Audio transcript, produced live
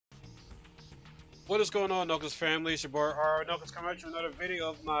What is going on, Nokus family? It's your boy R. Nokus coming at you with another video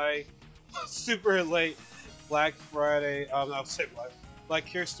of my super late Black Friday, I'll say Black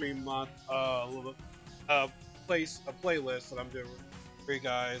History Month, little playlist that I'm doing for you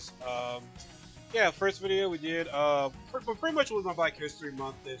guys. Yeah, first video we did, pretty much what my Black History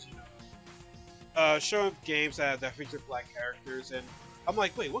Month is, you know, showing games that feature black characters, and I'm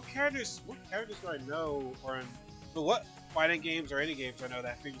like, wait, what characters do I know, or in what fighting games or any games I know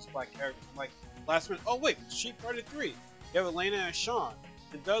that features black characters? I'm like, last minute, oh wait, Street Fighter 3. You have Elena and Sean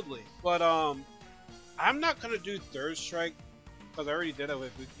and Dudley. But I'm not gonna do Third Strike because I already did it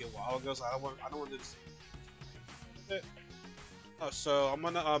with Buki a while ago, so I don't want to do the same thing. So I'm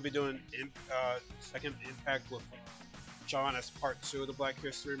gonna be doing second Impact with John as part 2 of the Black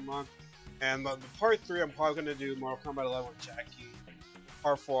History Month, and the part 3 I'm probably gonna do Mortal Kombat 11 with Jackie.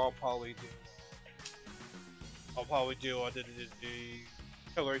 Part 4 I'll probably do the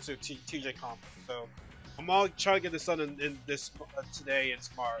Killer Instinct TJ combo. So I'm all trying to get this done in this today and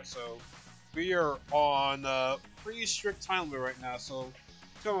tomorrow. So we are on a pretty strict time limit right now. So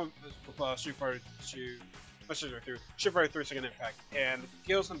going with Street Fighter 2, Street Fighter 3 Second Impact, and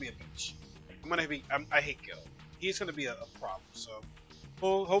Gil's gonna be a bitch. I hate Gil. He's gonna be a problem. So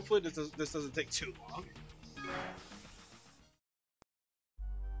well, hopefully this doesn't take too long.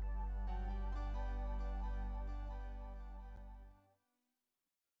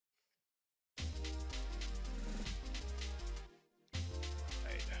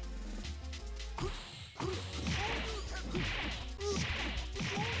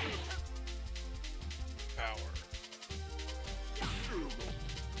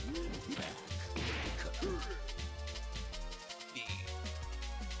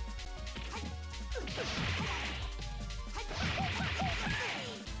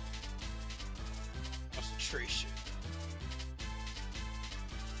 Concentration.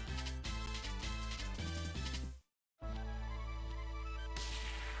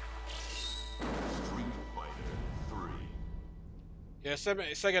 Yeah,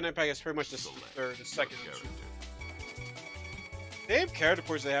 second Impact is pretty much the second. They have character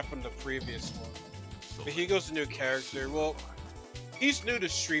points they have from the previous one. But he goes to new character. Well, he's new to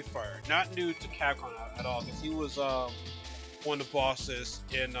Street Fighter, not new to Capcom at all, because he was one of the bosses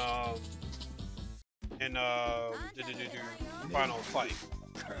in Final Fight.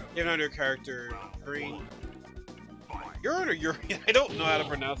 You have another character, Green. Urine or Urine? I don't know how to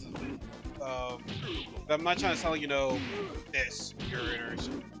pronounce it. I'm not trying to tell you know this urine or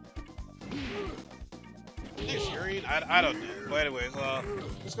something. This urine? I don't know. But anyways,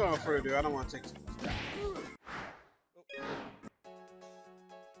 let's go on further ado. I don't want to take too much time.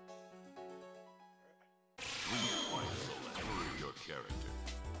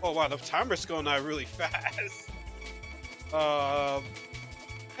 Oh wow, the timer's going out really fast. Oh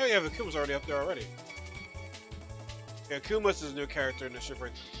yeah, the Akuma's already up there already. Yeah, Akuma's is a new character in the Street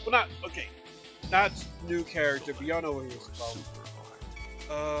Fighter. Well, not new character, but y'all know what he was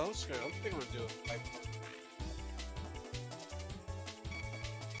about. Let's go. I think I'm gonna do it.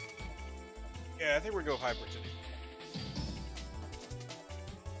 Yeah, I think we're going Hyper today.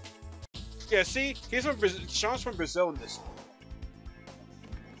 Yeah, see, he's from Brazil. Sean's from Brazil in this one.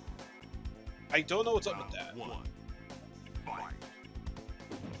 I don't know what's up with that.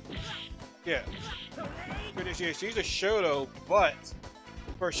 Yeah. He's a Shoto, but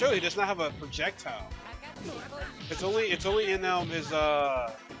for a Shoto, he does not have a projectile. It's only in his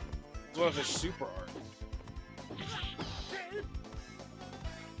one of his super arts.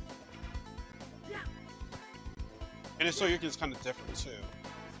 And his Soryuken's kind of different too.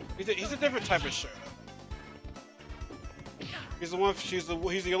 He's a different type of Shoto. He's the only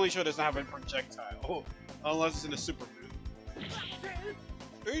Shoto that doesn't have a projectile, unless it's in a super move.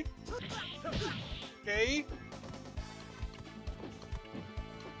 Okay.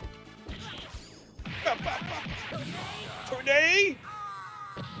 Today.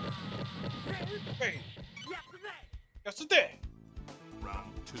 Hey. Yesterday.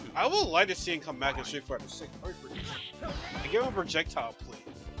 I would like to see him come back in Street Fighter 6. Give him a projectile, please.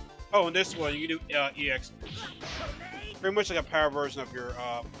 Oh, and this one you can do EX. Pretty much like a power version of your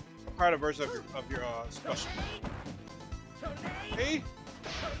special. Hey.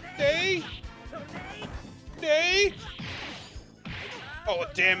 Hey. Hey. Oh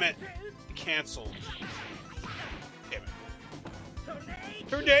damn it! Cancelled. Damn it.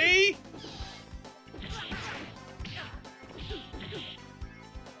 Today.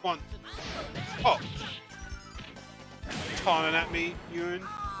 One. Oh. Taunting at me, Ewan.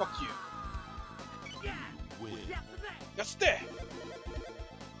 Fuck you. That's there.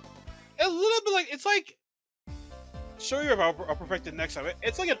 A little bit like it's like show you if I'll perfect it next time.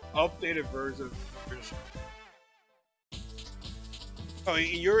 It's like an updated version of British. Oh,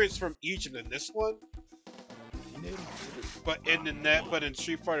 yours from Egypt in this one? But in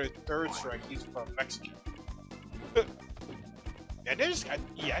Street Fighter Third Strike, he's from Mexico. I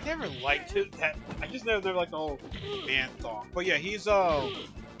never liked it. I just never liked the whole man song. But yeah, he's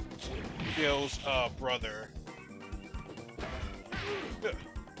Gil's brother.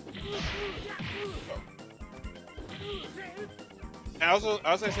 And also,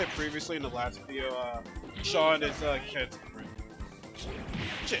 as I said previously in the last video, Sean is Ken's friend.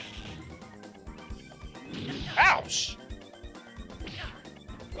 Shit. Ouch!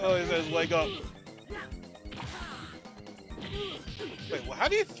 Oh, he has his leg up. Wait, well, how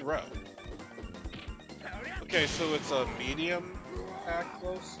do you throw? Okay, so it's a medium attack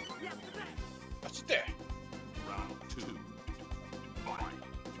close. What's there? Round 2.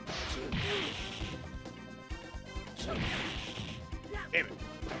 Damn it.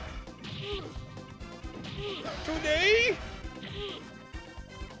 Today?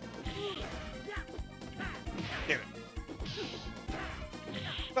 Damn it.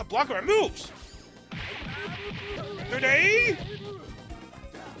 Stop blocking my moves! Today?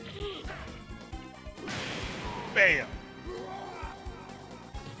 Bam!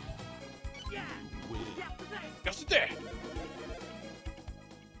 Just there!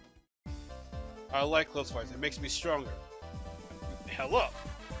 I like close fights. It makes me stronger. Hell up!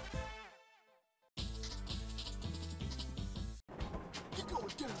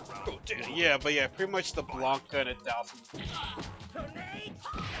 Oh, yeah, but yeah, pretty much the Blanca and 1,000.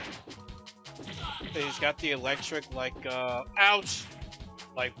 He's got the electric, like, ouch!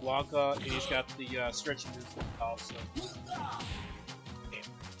 Like Blanca, and he's got the stretching moves also.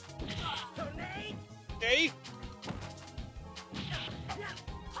 Okay?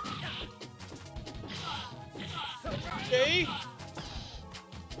 Okay?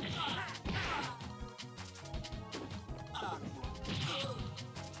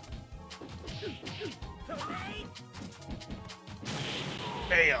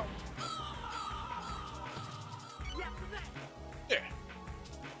 Bam! There.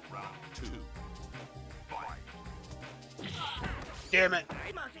 Round 2. Fight. Damn it!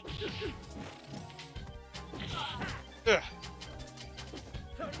 Ugh.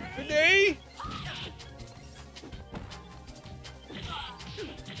 Today?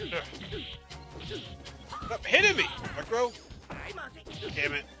 Stop hitting me, Necro!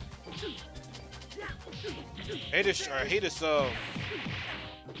 Damn it! I hate this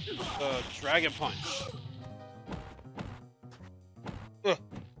Dragon Punch. Ugh.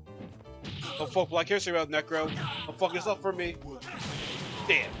 Don't fuck Black History about Necro. Don't fuck this up for me.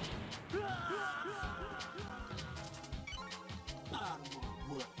 Damn.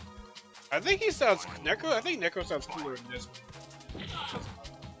 I think he sounds Necro. I think Necro sounds cooler than this one.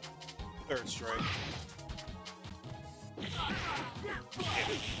 Third Strike. Damn.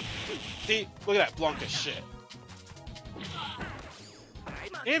 See, look at that Blanca shit.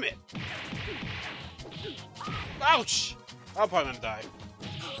 Damn it! Ouch! I'm probably gonna die.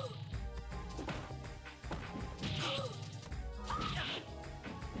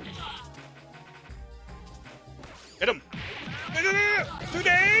 Hit him!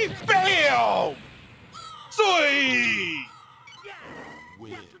 Today, BAM! Soy!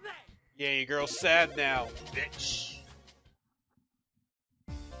 Win. Yeah, your girl's sad now, bitch.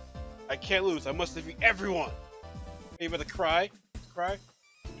 I can't lose. I must defeat everyone. Are you about to cry? Cry?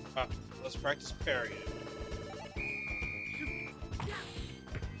 Let's practice parrying.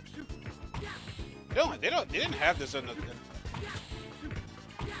 They didn't have this in the.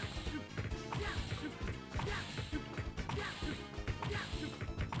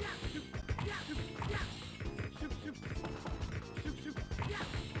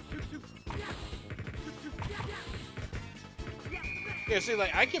 Yeah, see,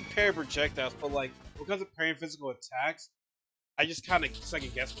 like, I can parry projectiles, but, like, because of parrying physical attacks, I just kind of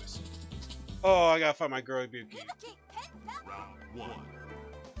second guess myself. Oh, I gotta find my girl Buki. Round 1.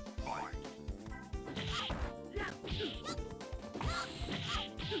 Fight.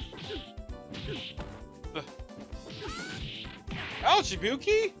 Ouch,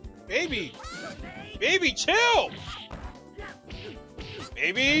 Buki! Baby! Baby, chill!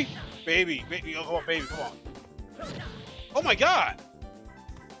 Baby! Baby! Baby! Oh, come on, baby, come on. Oh my god!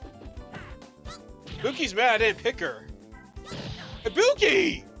 Buki's mad I didn't pick her. Hey,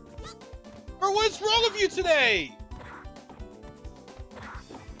 Buki! Bro, what's wrong with you today?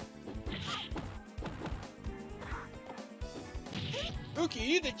 Buki, you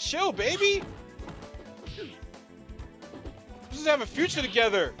need to chill, baby! Let's just have a future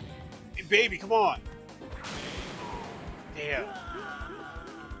together! Hey, baby, come on! Damn.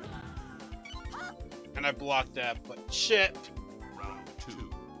 And I blocked that, but shit. Round 2.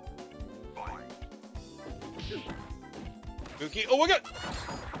 Fight. Buki. Oh my god!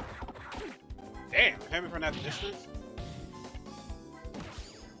 Damn, hit me from that distance.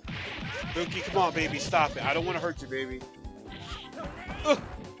 Buki, come on, baby, stop it. I don't want to hurt you, baby. Ugh.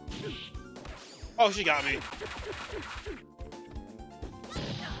 Oh, she got me.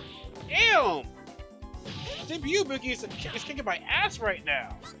 Damn! CPU Buki is kicking my ass right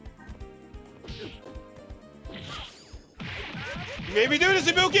now. You made me do this,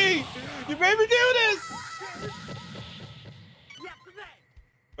 Ibuki! You made me do this!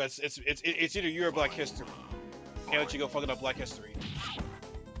 But it's either you or Black History. Can't let you go fucking up Black History.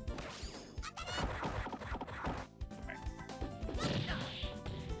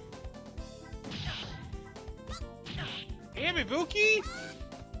 Damn it, Ibuki!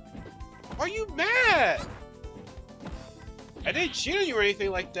 Why are you mad? I didn't cheat on you or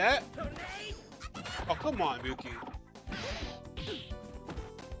anything like that. Oh, come on, Buki.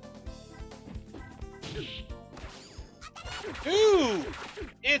 Dude!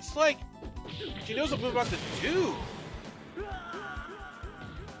 It's like she knows what I'm about to do.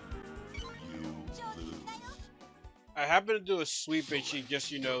 I happen to do a sweep and she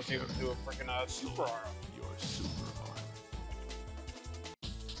just, you know, is able to do a freaking super arm. Your super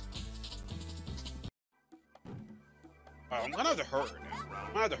arm. I'm gonna have to hurt her now.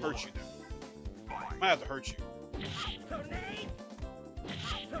 I'm gonna have to hurt you now. I'm gonna have to hurt you.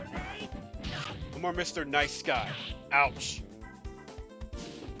 No more Mr. Nice Guy. Ouch.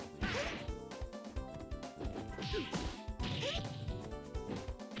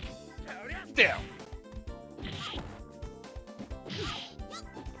 Down.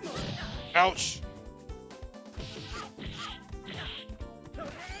 Ouch.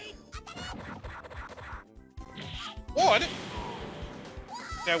 Whoa, I didn't.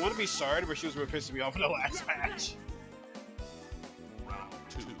 Yeah, I want to be sorry, but she was really pissing me off in the last match. Round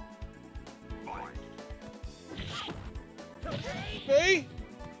 2. Fight. Hey.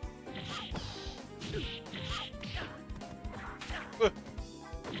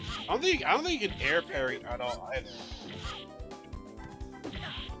 I don't think you can air parry at all either.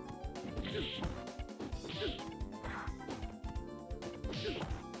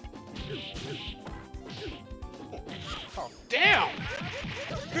 Oh, damn!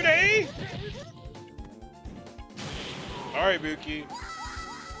 Grenade! Alright, Buki.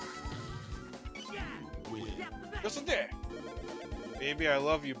 Listen there. Baby, I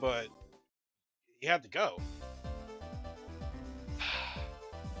love you, but you have to go.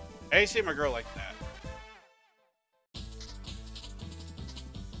 I ain't seen my girl like that.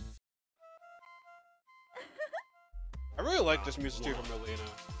 I really like this music too from Melina.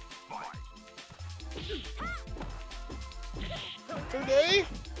 Today?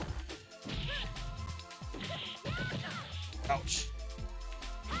 Ouch.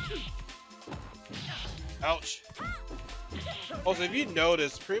 Ouch. Also, if you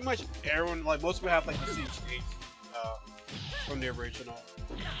notice, pretty much everyone, like most people have like the same change from the original.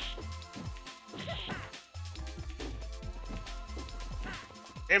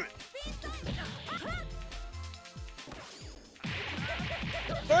 Damn it.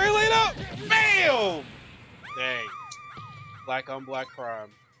 Sorry, Lena! Bam! Dang. Black on black crime.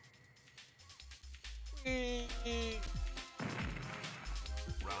 Round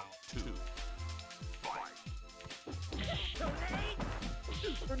 2. Fight.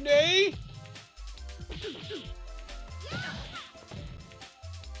 Grenade!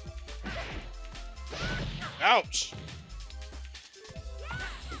 Ouch!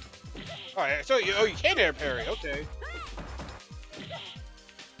 Alright, so you can air parry, okay.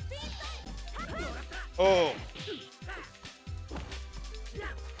 Oh.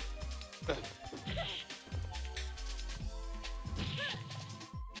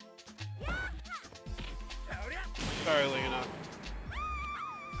 Sorry, Lena.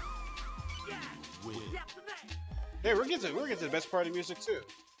 Hey, we're getting to the best part of music too.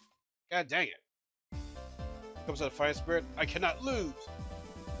 God dang it. Comes out of fire spirit. I cannot lose.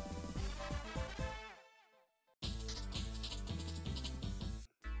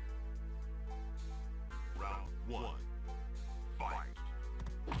 Round 1. Fight.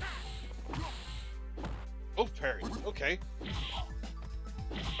 Both parries. Okay.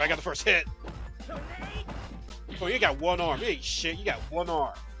 I got the first hit. Oh, you got one arm. You ain't shit. You got one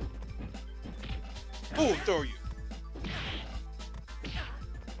arm. Boom, throw you.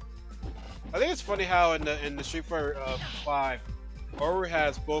 I think it's funny how in the Street Fighter 5, Oru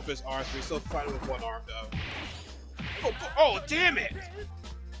has both his arms, but he's still fighting with one arm though. Oh, damn it!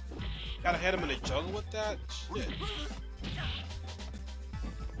 Gotta hit him in the jungle with that? Shit.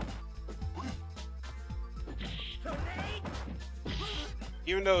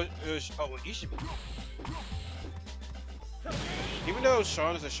 Even though it was, oh, well, he should be. Even though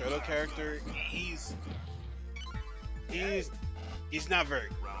Sean is a Shoto character, he's not very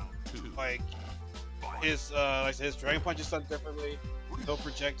like his Dragon Punch is done differently. No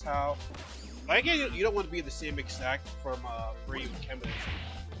projectile. Like you don't want to be the same exact from Ryu Kemba.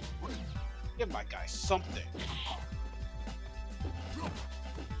 Give my guy something.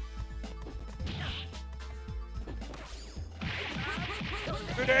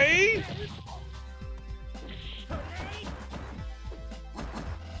 Grenade!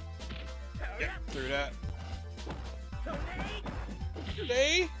 Yep, through that.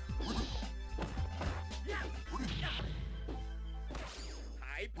 Grenade!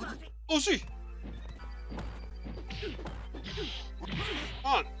 Oh, see! Come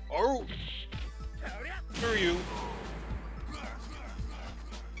on! Oh! Where are you?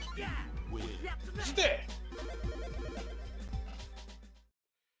 Stay!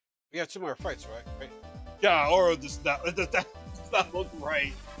 We have 2 more fights, right? Yeah, Oro does not look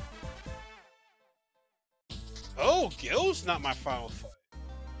right. Oh, Gil's not my final fight.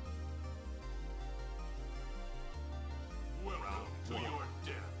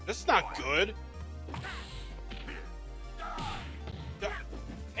 This is not good.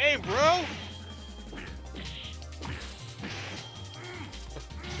 Hey, bro!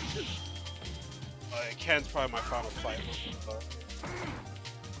 Ken's probably my final fight.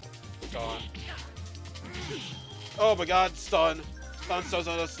 Gone. Oh my god, stun.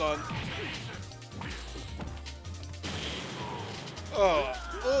 Stun. Oh,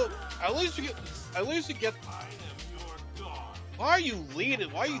 at least we get. Why are you leading?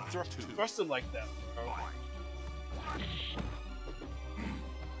 Why are you thrusting like that, bro?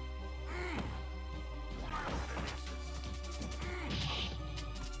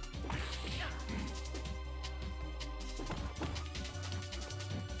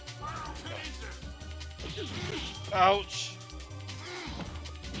 Ouch.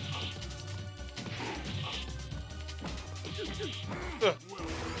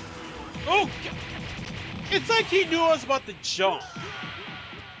 Oh, God. It's like he knew I was about to jump.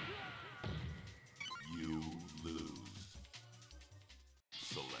 You lose.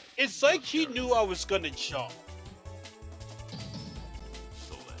 Select. It's like he knew I was gonna jump.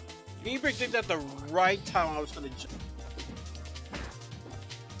 Select. He predicted at the right time I was gonna jump.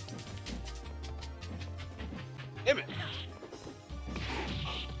 Damn it.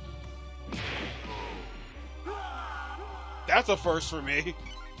 That's a first for me.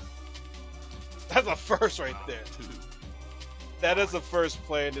 That's a first right there. That is the first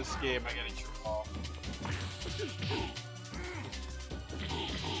play in this game I get a draw.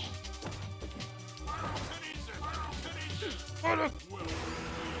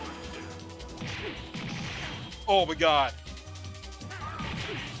 Oh my god.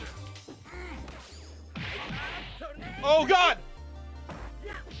 Oh god!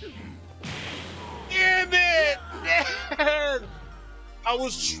 Damn it! Man! I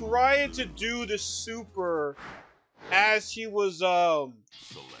was trying to do the super as he was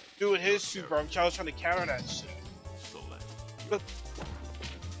doing his super. I was trying to counter that shit. But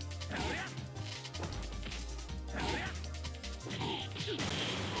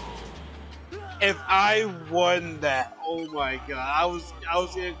if I won that, oh my god, I was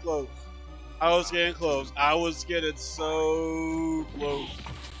getting close. I was getting close. I was getting so close.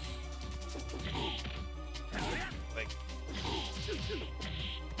 Like,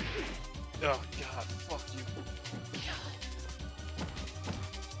 oh god, fuck you.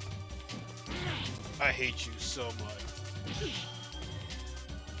 I hate you so much.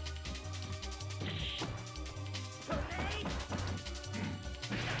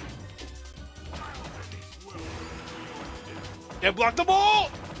 Can't block the ball!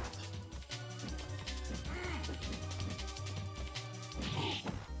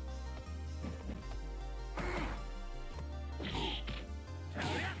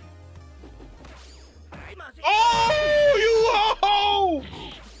 Oh, you ho!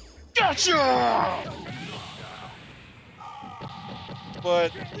 Gotcha!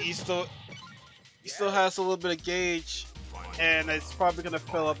 But he still has a little bit of gauge, and it's probably gonna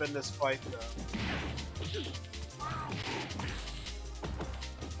fill up in this fight though.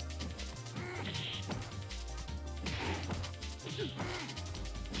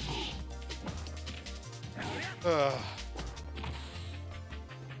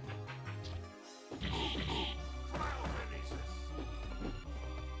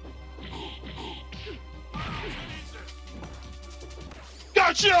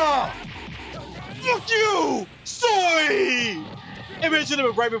 Gotcha! Fuck you! Soy! It mentioned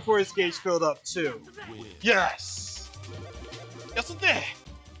him right before his gauge filled up too. Yes! Yes it did!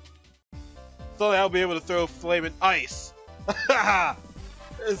 So I'll be able to throw flaming ice.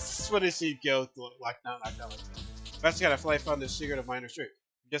 It's funny to see go like now like that. That's gotta fly found the secret of minor strength.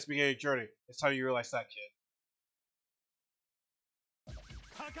 Just beginning journey. It's time you realize that, kid.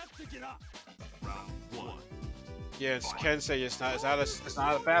 Round 1. Yeah, it's Ken say it's not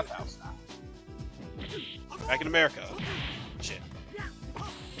a bathhouse now. Back in America. Shit.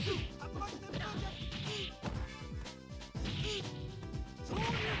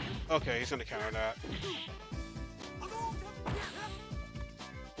 Okay, he's gonna counter that.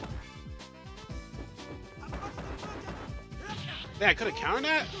 Man, I could've countered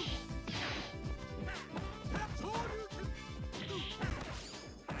that?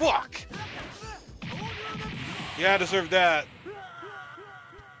 Fuck! Yeah, I deserve that.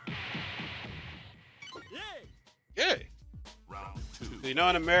 Yay! Round 2. You know,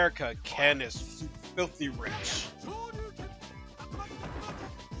 in America, Ken is filthy rich.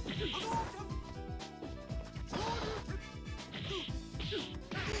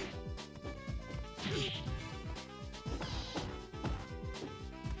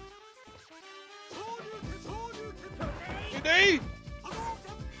 Hey!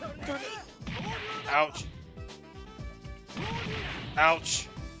 Ouch. Ouch.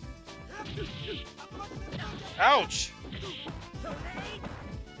 Ouch!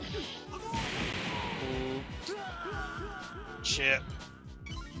 Ooh. Chip.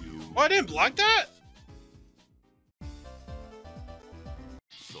 Oh, I didn't block that?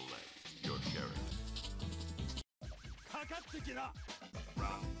 Select your character.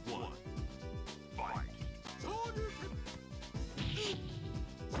 Round 1. Fight.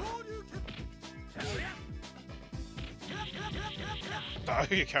 I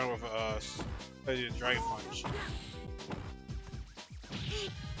can counter with a Dragon Punch.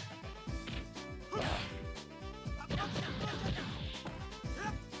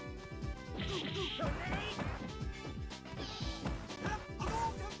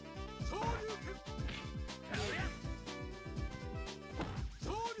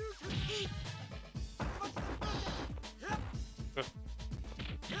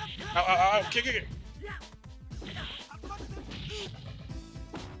 Ow, kick it.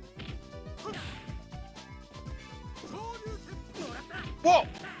 Whoa!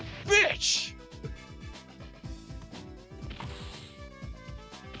 Bitch!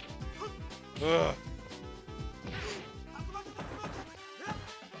 Ugh.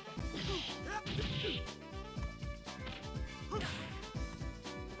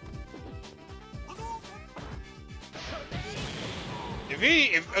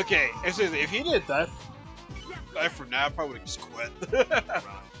 If he did that for now, I probably would just quit.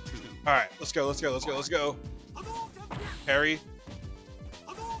 Alright, let's go. Harry.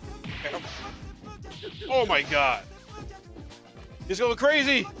 Oh my god. He's going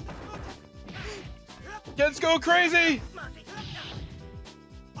crazy! Ken's going crazy!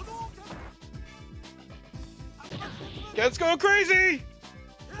 Ken's going crazy!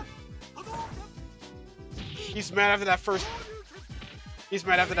 He's mad after that first... He's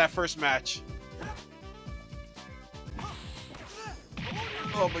mad after that first match.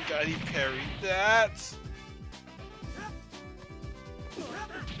 Oh my god, he parried that!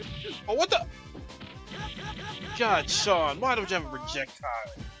 Oh, what the? God, Sean, why don't you have a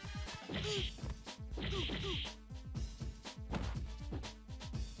projectile?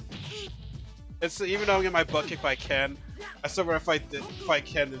 It's even though I'm getting my butt kicked by Ken, I still want to fight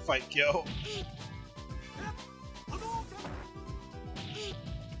Ken and fight Gil.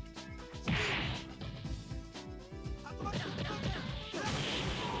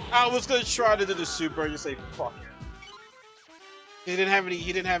 I was gonna try to do the super and just say fuck it. He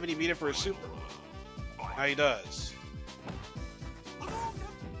didn't have any meter for a super. Now he does.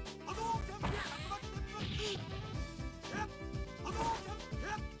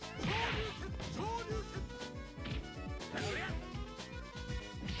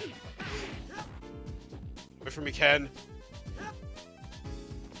 Wait for me, Ken.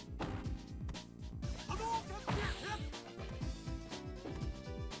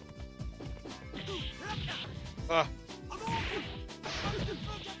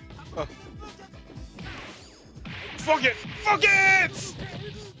 Fuck it! Fuck it!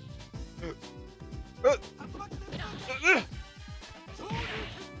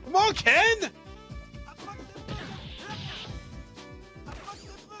 Come on, Ken!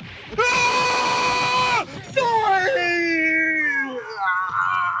 Ah!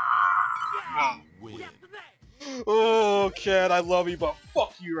 Win. Oh, Ken, I love you, but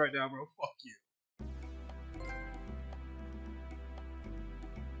fuck you right now, bro. Fuck you.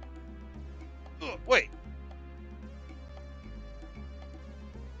 Wait.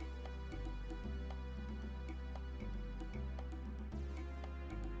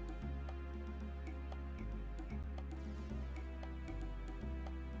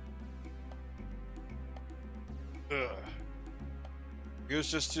 Ugh. He was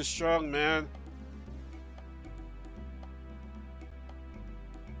just too strong, man.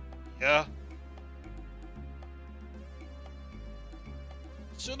 Yeah.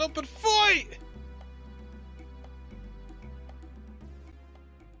 Shut up and fight!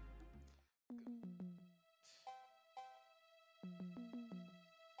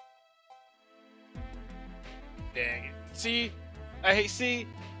 Dang it. See,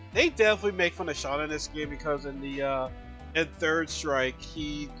 they definitely make fun of Sean in this game because in Third Strike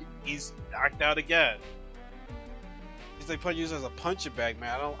he's knocked out again. He's like used as a punching bag,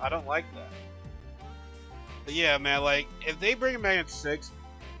 man. I don't like that. But yeah, man, like if they bring him back in 6,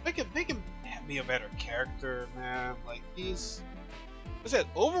 they can be a better character, man. Like he's, like I said,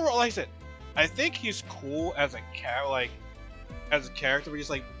 overall, like I said, I think he's cool as a character, but he's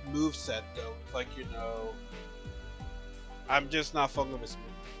like moveset though. It's like, you know, I'm just not fucking with his moves.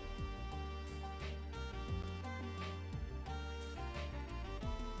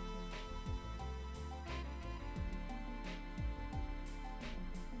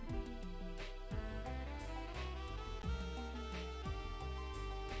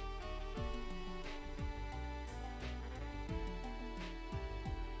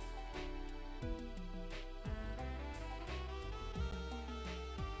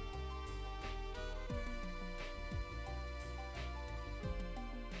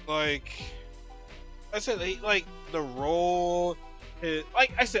 Like I said, like the role is,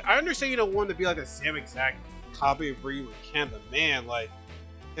 like I said, I understand you don't want to be like a same exact copy of Ryu with Ken, but man, like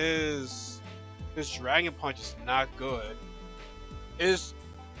his Dragon Punch is not good. His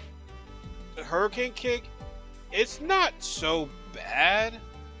Hurricane Kick, it's not so bad,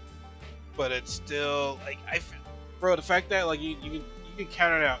 but it's still like bro, the fact that like you can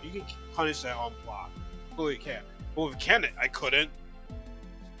counter it out, you can punish that on block. Oh, you can. But with Ken, I couldn't.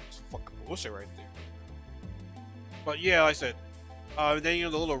 Fucking bullshit right there. But yeah, like I said, then you know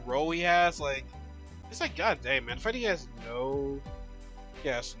the little roll he has, like it's like god damn, man. The fact he has no,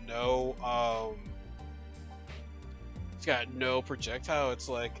 he's got no projectile. It's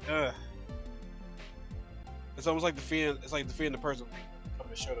like, it's almost like defeating. It's like defeating the person from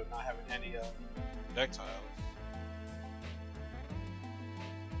the show to not having any projectiles.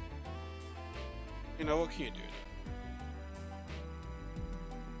 You know what can you do?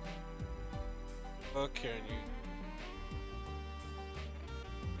 What can you?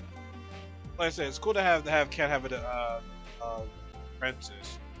 Like I said, it's cool to have Cat have it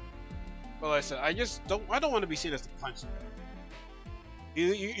apprentice. But like I said, I don't want to be seen as the punch bag.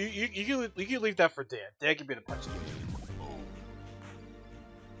 You can leave that for Dan. Dan can be the punching bag.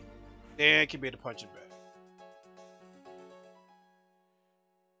 Dan can be the punching bag.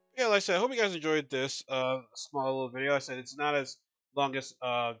 Yeah, like I said, I hope you guys enjoyed this small little video. Like I said, it's not as long as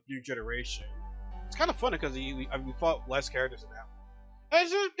New Generation. It's kind of funny because we fought less characters in that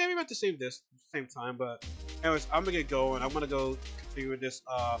one. Yeah, we meant the same time, but anyways, I'm gonna get going. I'm gonna go continue with this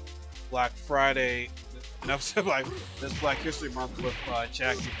Black Friday, like this Black History Month with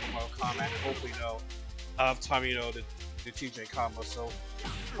Jackie from Mortal Kombat. Hopefully, time the TJ combo. So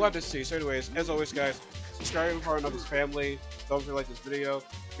we'll have to see. So, anyways, as always, guys, subscribe and part of this family. Don't forget to like this video.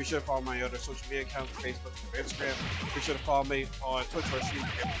 Be sure to follow my other social media accounts, Facebook, and Instagram. Be sure to follow me on Twitch or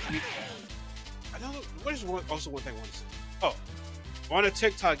YouTube. I don't know. What is also one thing I want to say? Oh, I'm on a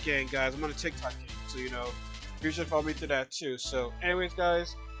TikTok gang, guys. I'm on a TikTok gang, so you know, you should follow me to that too. So, anyways,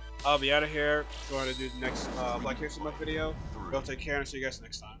 guys, I'll be out of here. Going to do the next Black History Month video. Y'all take care and see you guys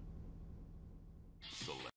next time.